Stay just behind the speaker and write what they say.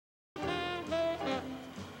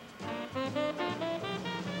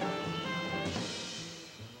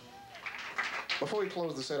Before we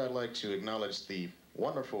close the set, I'd like to acknowledge the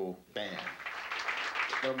wonderful band.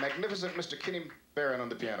 The magnificent Mr. Kenny Barron on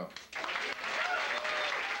the piano.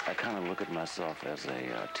 I kind of look at myself as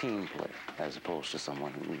a team player as opposed to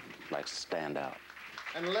someone who likes to stand out.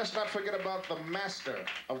 And let's not forget about the master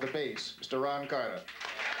of the bass, Mr. Ron Carter.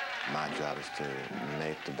 My job is to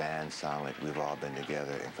make the band sound like we've all been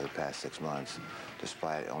together for the past 6 months,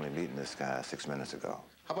 despite only meeting this guy 6 minutes ago.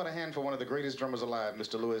 How about a hand for one of the greatest drummers alive,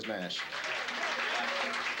 Mr. Nash?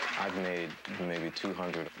 I've made maybe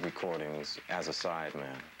 200 recordings as a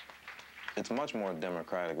sideman. It's much more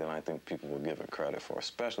democratic than I think people will give it credit for,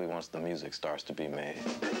 especially once the music starts to be made.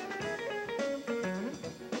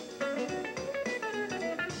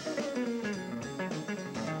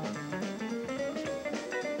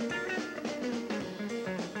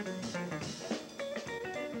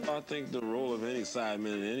 I think the role of any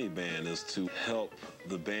sideman in any band is to help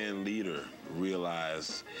the band leader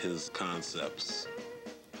realize his concepts.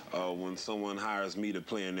 When someone hires me to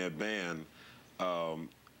play in their band,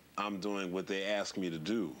 I'm doing what they ask me to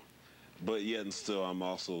do. But yet and still, I'm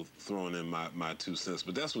also throwing in my 2 cents.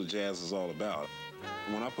 But that's what jazz is all about.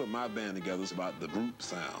 When I put my band together, it's about the group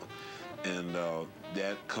sound. And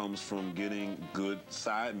that comes from getting good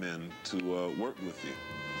sidemen to work with you.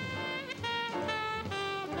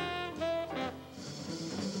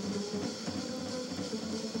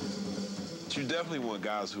 You definitely want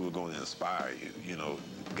guys who are going to inspire you. You know,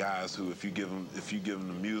 guys who, if you give them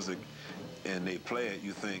the music and they play it,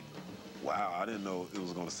 you think, wow, I didn't know it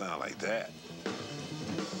was going to sound like that.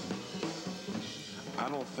 I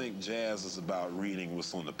don't think jazz is about reading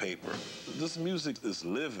what's on the paper. This music is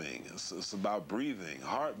living. It's about breathing,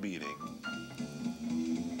 heart beating.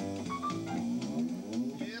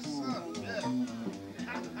 Yes, sir. Yeah.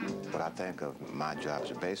 What I think of my job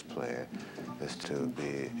as a bass player is to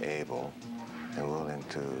be able and willing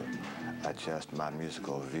to adjust my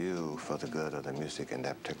musical view for the good of the music in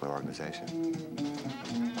that particular organization.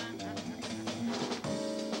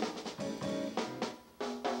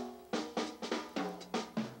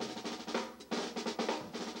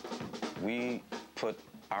 We put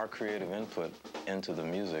our creative input into the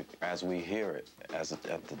music as we hear it,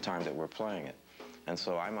 at the time that we're playing it. And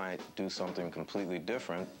so I might do something completely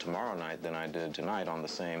different tomorrow night than I did tonight on the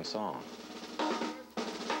same song.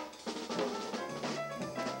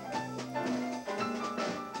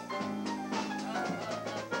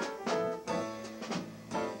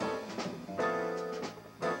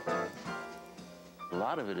 A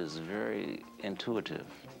lot of it is very intuitive.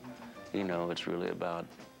 You know, it's really about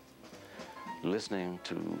listening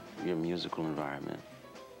to your musical environment.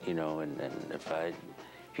 You know, and if I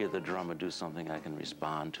hear the drummer do something, I can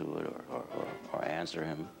respond to it or answer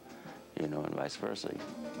him, you know, and vice versa.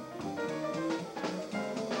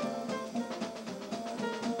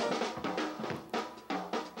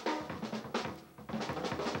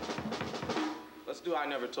 Let's do I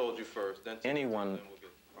Never Told You first. Then Anyone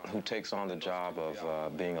who takes on the job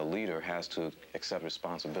of being a leader has to accept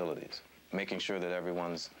responsibilities, making sure that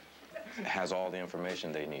everyone's has all the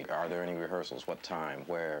information they need. Are there any rehearsals? What time?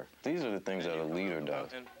 Where? These are the things that a leader does.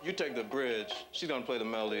 And you take the bridge, she's gonna play the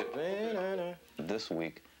melody. This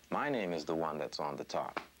week, my name is the one that's on the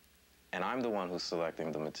top. And I'm the one who's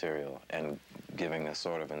selecting the material and giving a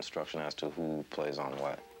sort of instruction as to who plays on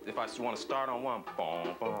what. If I want to start on one,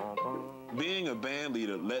 boom, boom, boom. Being a band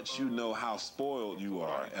leader lets you know how spoiled you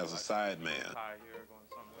are as a sideman.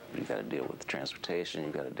 You got to deal with transportation, you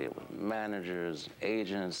got to deal with managers,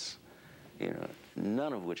 agents, you know,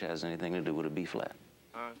 none of which has anything to do with a B flat.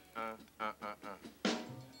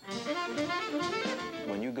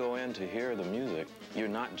 When you go in to hear the music, you're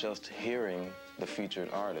not just hearing the featured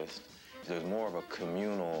artist. There's more of a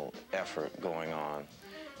communal effort going on,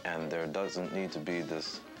 and there doesn't need to be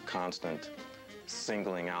this constant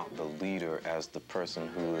singling out the leader as the person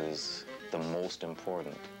who is the most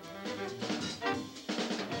important.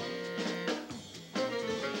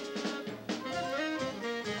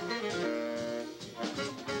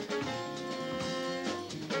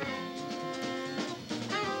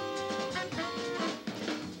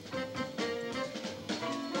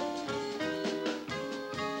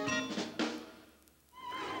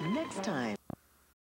 Next time.